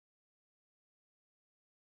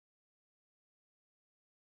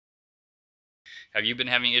Have you been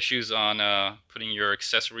having issues on putting your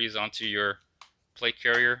accessories onto your plate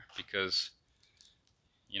carrier? Because,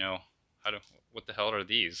 you know, how do, what the hell are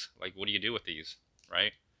these? Like, what do you do with these,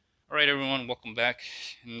 right? All right, everyone, welcome back.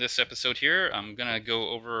 In this episode here, I'm gonna go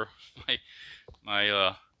over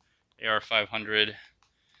my AR500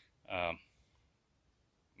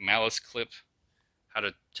 Malice clip, how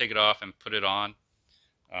to take it off and put it on.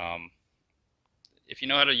 If you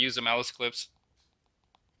know how to use the Malice clips,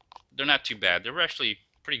 they're not too bad. They're actually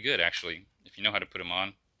pretty good, actually, if you know how to put them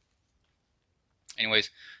on. Anyways,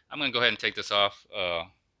 I'm gonna go ahead and take this off.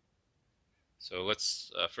 So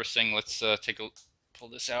let's first thing, let's pull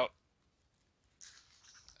this out.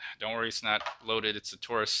 Don't worry, it's not loaded. It's a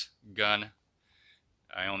Taurus gun.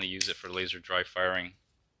 I only use it for laser dry firing.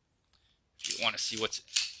 If you want to see what's,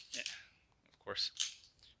 yeah, of course,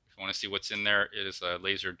 if you want to see what's in there, it is a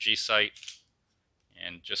laser G sight,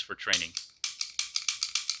 and just for training.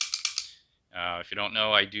 If you don't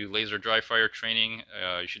know, I do laser dry fire training.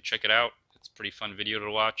 You should check it out. It's a pretty fun video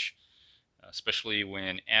to watch, especially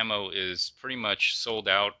when ammo is pretty much sold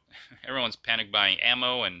out. Everyone's panic buying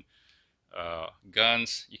ammo and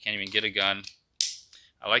guns. You can't even get a gun.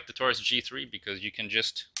 I like the Taurus G3 because you can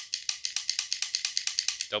just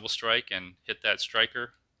double strike and hit that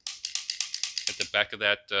striker at the back of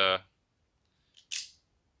that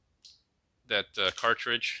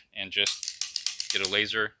cartridge and just get a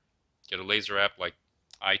laser app like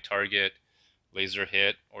iTarget, Laser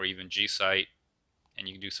Hit, or even G-Sight, and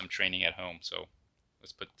you can do some training at home. So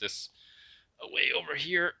let's put this away over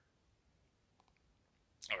here,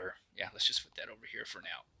 or yeah, let's just put that over here for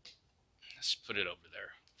now. Let's put it over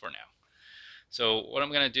there for now. So what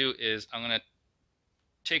I'm gonna do is I'm gonna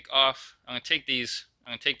take this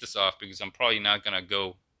off because I'm probably not gonna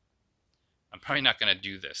do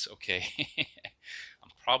this, okay? I'm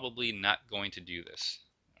probably not going to do this.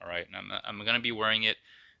 All right, and I'm going to be wearing it.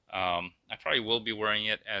 I probably will be wearing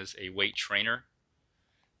it as a weight trainer.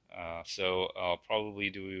 So I'll probably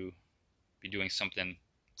be doing something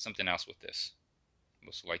else with this,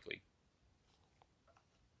 most likely.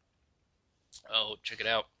 Oh, check it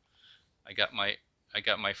out! I got my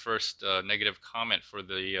first negative comment for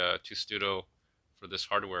the Testudo for this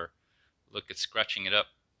hardware. Look, it's scratching it up,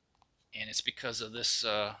 and it's because of this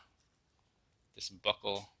this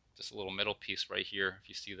buckle. This little metal piece right here, if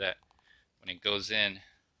you see that, when it goes in,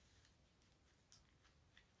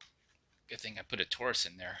 good thing I put a Taurus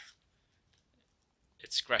in there,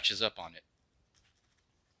 it scratches up on it.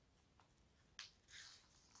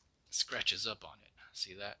 It scratches up on it.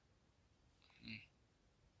 See that?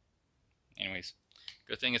 Anyways,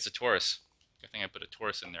 good thing it's a Taurus. Good thing I put a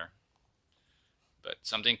Taurus in there. But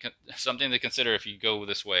something to consider if you go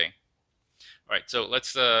this way. All right, so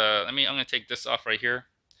let's I'm going to take this off right here.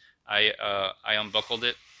 I unbuckled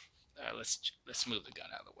it. Let's move the gun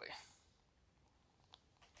out of the way.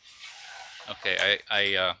 Okay,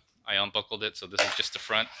 I unbuckled it, so this is just the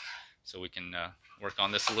front, so we can work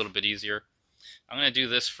on this a little bit easier. I'm gonna do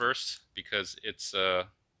this first because it's a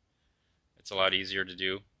lot easier to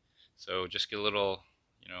do. So just get a little,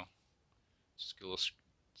 just get a little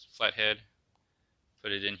flathead,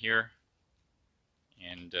 put it in here,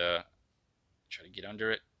 and try to get under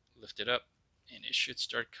it, lift it up, and it should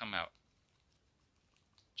start come out.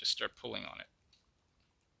 Just start pulling on it.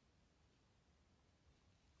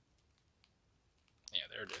 Yeah,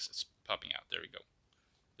 there it is. It's popping out. There we go.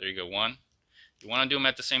 There you go. One. You want to do them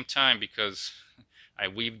at the same time because I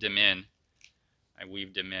weaved them in. I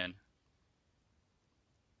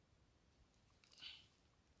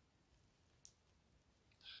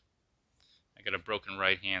got a broken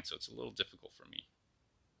right hand, so it's a little difficult for me.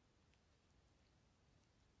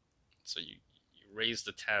 So you raise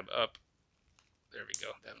the tab up. There we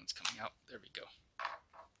go. That one's coming out. There we go.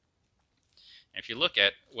 And if you look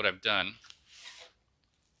at what I've done,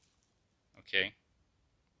 okay,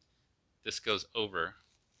 this goes over,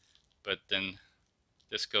 but then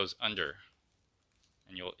this goes under,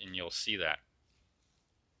 and you'll see that.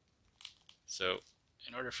 So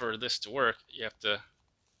in order for this to work, you have to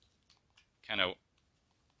kind of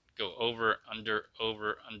go over, under,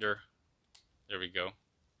 over, under. There we go.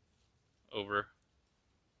 Over.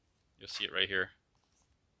 You'll see it right here.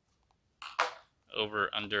 Over,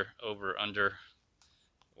 under,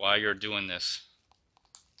 while you're doing this.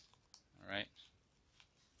 All right.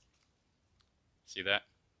 See that?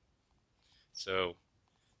 So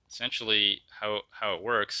essentially how it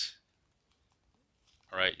works,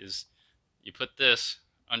 all right, is you put this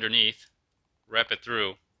underneath, wrap it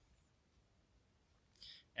through,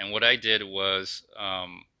 and what I did was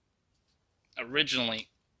originally,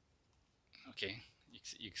 okay,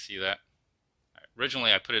 you can see that.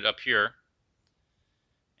 Originally I put it up here,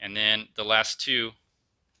 And then the last two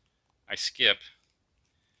I skip,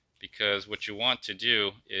 because what you want to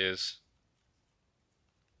do is,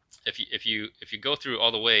 if you go through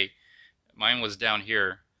all the way, mine was down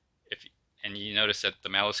here, and you notice that the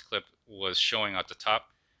Malice clip was showing at the top.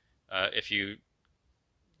 If you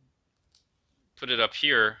put it up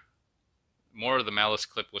here, more of the Malice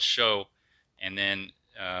clip will show, and then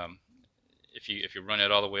if you run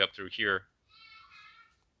it all the way up through here,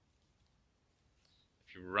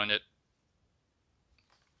 if you run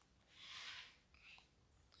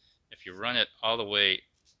it all the way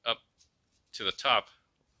up to the top,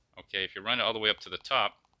 okay, if you run it all the way up to the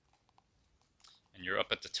top, and you're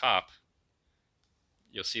up at the top,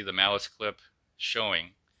 you'll see the Malice clip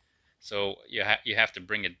showing. So you have to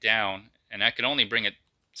bring it down, and I can only bring it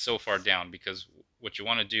so far down, because what you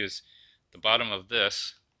want to do is the bottom of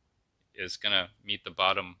this is going to meet the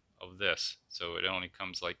bottom of this, so it only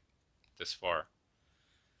comes like this far.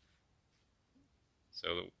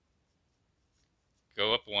 So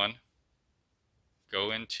go up one,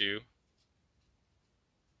 go in two,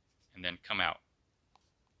 and then come out.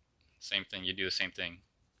 Same thing, you do the same thing.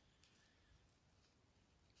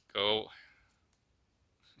 Go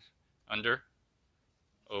under,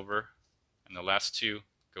 over, and the last two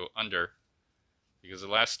go under, because the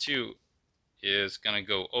last two is going to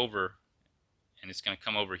go over, and it's going to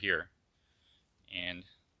come over here, and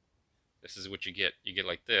this is what you get. You get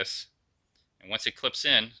like this, and once it clips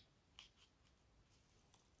in,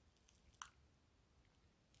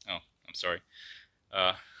 oh, I'm sorry,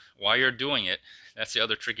 while you're doing it, that's the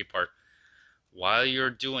other tricky part. While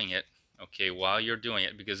you're doing it, okay, while you're doing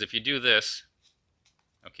it, because if you do this,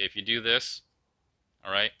 okay, if you do this,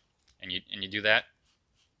 all right, and you do that,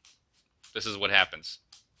 this is what happens.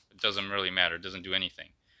 It doesn't really matter. It doesn't do anything.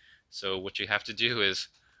 So what you have to do is,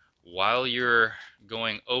 while you're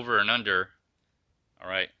going over and under, all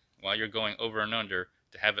right, while you're going over and under,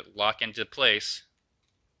 to have it lock into place,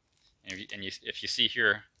 and if you see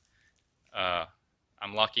here,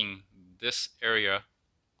 I'm locking this area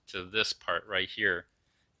to this part right here,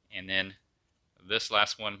 and then this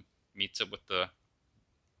last one meets up with the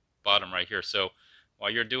bottom right here. So while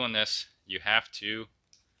you're doing this, you have to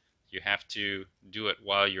do it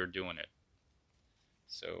while you're doing it.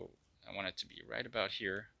 So I want it to be right about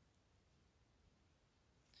here.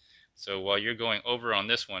 So while you're going over on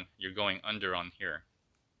this one, you're going under on here,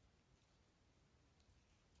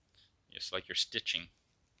 just like you're stitching.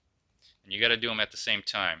 And you got to do them at the same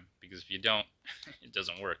time, because if you don't, it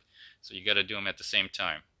doesn't work. So you got to do them at the same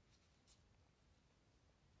time.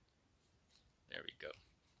 There we go.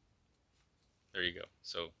 There you go.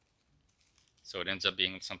 So it ends up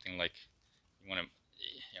being something like, you want to,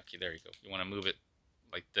 okay, there you go. You want to move it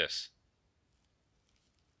like this.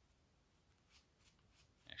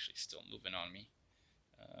 Actually, still moving on me.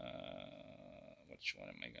 Which one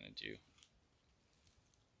am I going to do?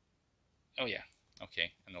 Oh yeah,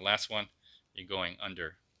 okay. And the last one, you're going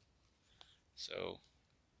under. So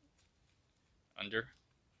under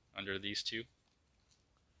these two.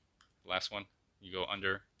 The last one, you go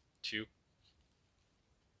under two.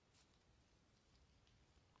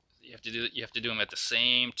 You have to do them at the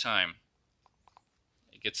same time.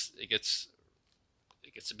 It gets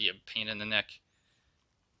to be a pain in the neck.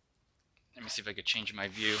 Let me see if I could change my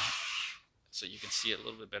view so you can see it a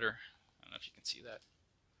little bit better. I don't know if you can see that.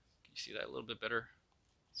 Can you see that a little bit better?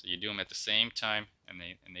 So you do them at the same time, and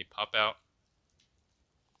they pop out.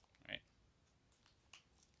 Right.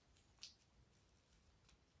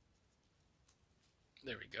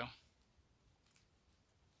 There we go.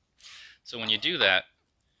 So when you do that,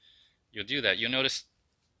 you'll notice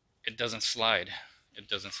it doesn't slide. It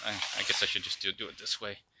doesn't. I guess I should just do it this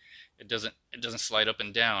way. It doesn't slide up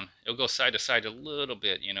and down. It'll go side to side a little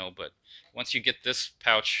bit, you know, but once you get this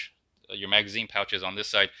pouch, your magazine pouches on this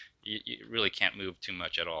side, you really can't move too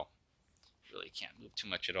much at all. Really can't move too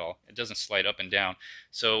much at all. It doesn't slide up and down.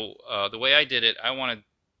 So the way I did it, I wanted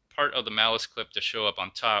part of the Malice clip to show up on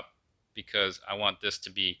top, because I want this to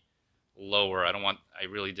be lower. I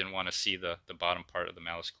really didn't want to see the bottom part of the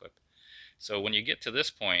Malice clip. So when you get to this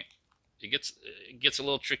point, it gets a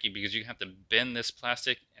little tricky, because you have to bend this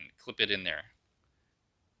plastic and clip it in there.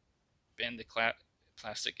 Bend the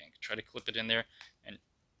plastic and try to clip it in there, and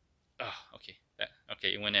oh, okay,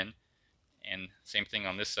 okay, it went in. And same thing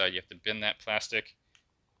on this side, you have to bend that plastic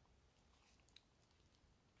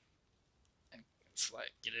and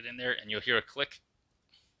slide, get it in there, and you'll hear a click.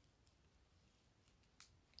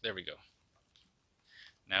 There we go.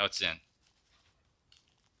 Now it's in.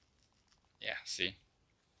 Yeah, see?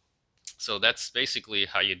 So that's basically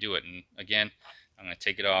how you do it. And again, I'm going to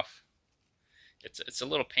take it off. It's a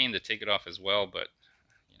little pain to take it off as well, but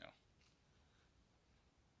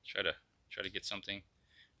Try to get something.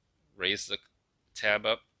 Raise the tab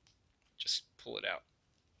up. Just pull it out.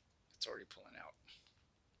 It's already pulling out.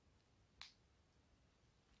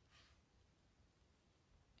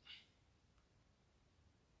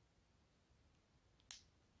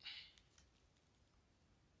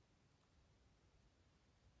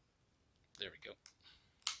 There we go.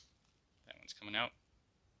 That one's coming out.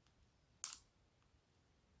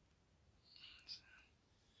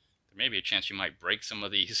 There may be a chance you might break some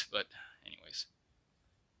of these, but anyways.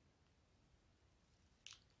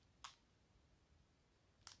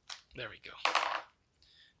 There we go.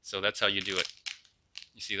 So that's how you do it.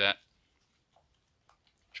 You see that?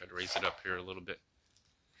 Try to raise it up here a little bit.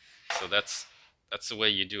 So that's the way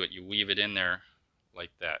you do it. You weave it in there like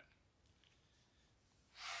that.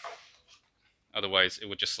 Otherwise, it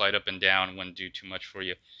would just slide up and down and wouldn't do too much for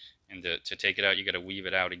you. And to take it out, you got to weave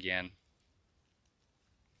it out again.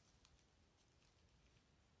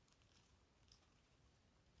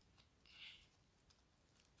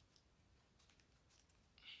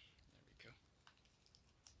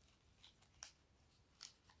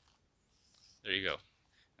 There you go.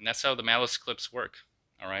 And that's how the Malice Clips work.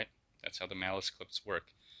 All right, that's how the Malice Clips work.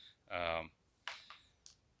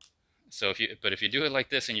 So if you do it like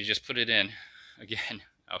this and you just put it in, again,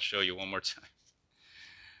 I'll show you one more time.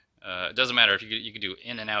 It doesn't matter if you could do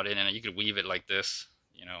in and out, you could weave it like this,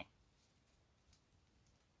 you know.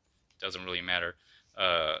 It doesn't really matter.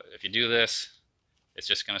 If you do this, it's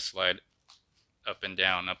just going to slide up and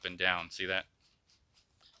down, up and down. See that?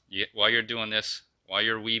 While you're doing this, while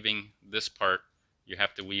you're weaving this part, you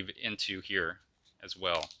have to weave into here as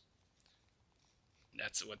well.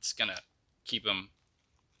 That's what's going to keep them.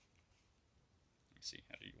 Let me see,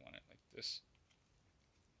 how do you want it? Like this.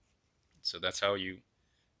 So that's how you,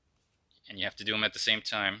 and you have to do them at the same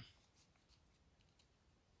time.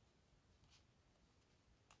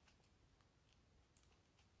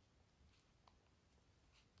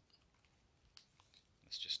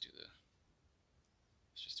 Let's just do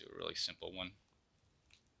a really simple one.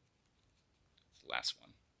 The last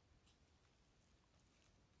one.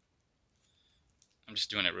 I'm just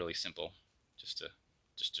doing it really simple, just to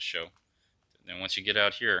show. And then once you get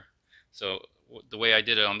out here, so the way I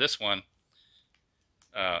did it on this one,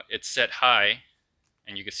 it's set high,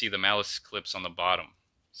 and you can see the Malice Clips on the bottom.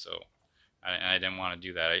 So I didn't want to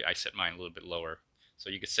do that. I set mine a little bit lower. So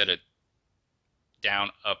you could set it down,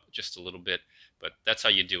 up just a little bit, but that's how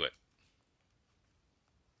you do it.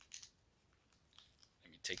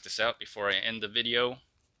 Let me take this out before I end the video.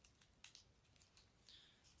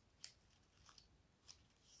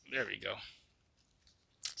 There we go.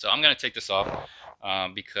 So I'm going to take this off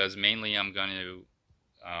because mainly I'm going to,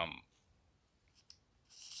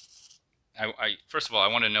 first of all, I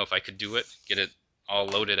want to know if I could do it, get it all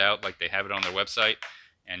loaded out like they have it on their website.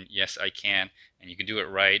 And yes, I can. And you can do it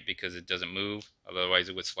right because it doesn't move. Otherwise,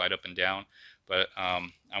 it would slide up and down. But I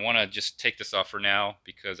want to just take this off for now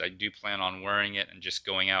because I do plan on wearing it and just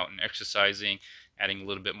going out and exercising, adding a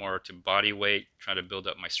little bit more to body weight, trying to build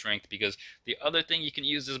up my strength. Because the other thing you can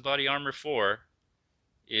use this body armor for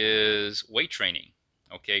is weight training.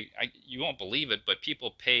 Okay, you won't believe it, but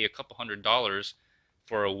people pay a couple $100s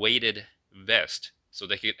for a weighted vest so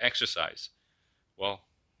they could exercise. Well,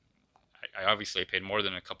 I obviously paid more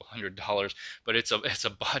than a couple $100s, but it's a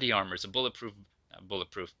body armor. It's a bulletproof, not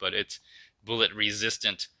bulletproof, but it's bullet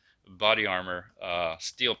resistant body armor,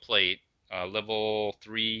 steel plate, level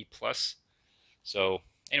 3+. So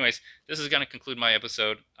anyways, this is going to conclude my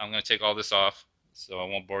episode. I'm going to take all this off so I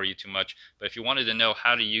won't bore you too much. But if you wanted to know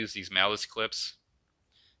how to use these Malice Clips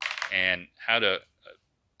and how to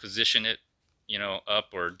position it, you know, up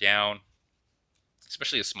or down,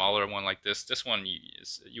 especially a smaller one like this one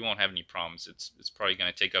you won't have any problems. It's probably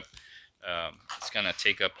going to take up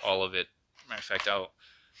all of it. Matter of fact,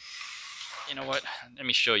 you know what? Let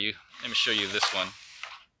me show you this one.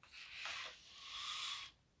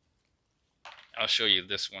 I'll show you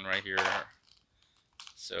this one right here.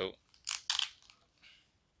 So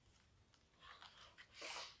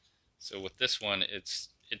with this one, it's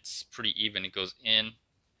pretty even. It goes in,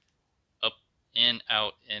 up, in,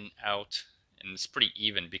 out, and it's pretty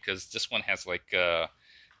even because this one has like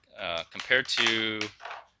compared to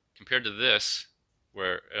this,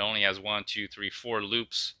 where it only has 1, 2, 3, 4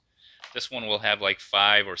 loops. This one will have like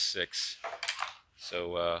 5 or 6.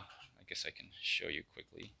 So I guess I can show you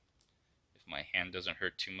quickly if my hand doesn't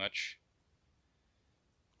hurt too much.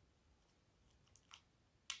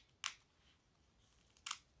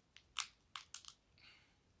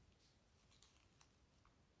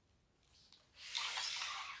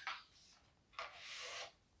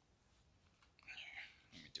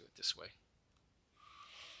 Let me do it this way.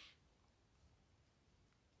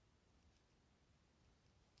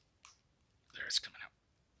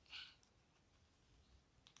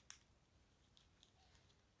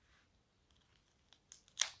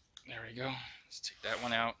 There we go. Let's take that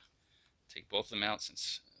one out. Take both of them out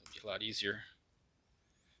since it'll be a lot easier.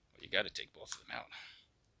 Well, you got to take both of them out.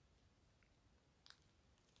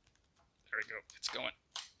 There we go. It's going.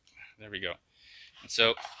 There we go. And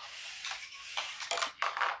so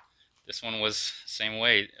this one was same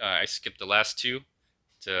way. I skipped the last two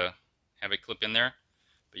to have it clip in there,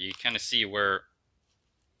 but you kind of see where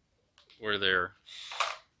they're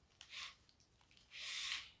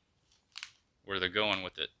going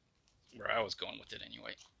with it, where I was going with it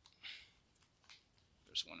anyway.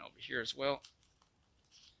 There's one over here as well.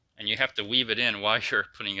 And you have to weave it in while you're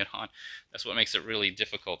putting it on. That's what makes it really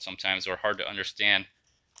difficult sometimes, or hard to understand.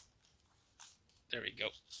 There we go.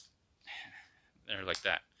 There, like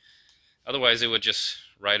that. Otherwise it would just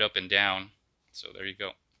ride up and down. So there you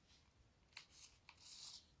go.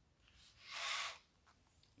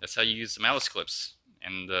 That's how you use the Malice Clips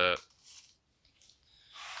and the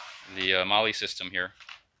Mali system here.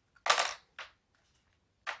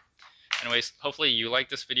 Anyways, hopefully you like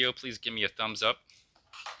this video. Please give me a thumbs up.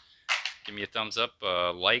 Give me a thumbs up.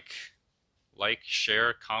 Like,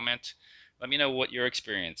 share, comment. Let me know what your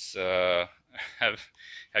experience. Have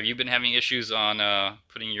you been having issues on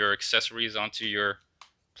putting your accessories onto your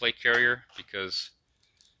plate carrier? Because,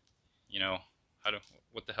 you know,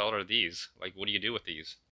 what the hell are these? Like, what do you do with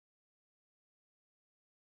these?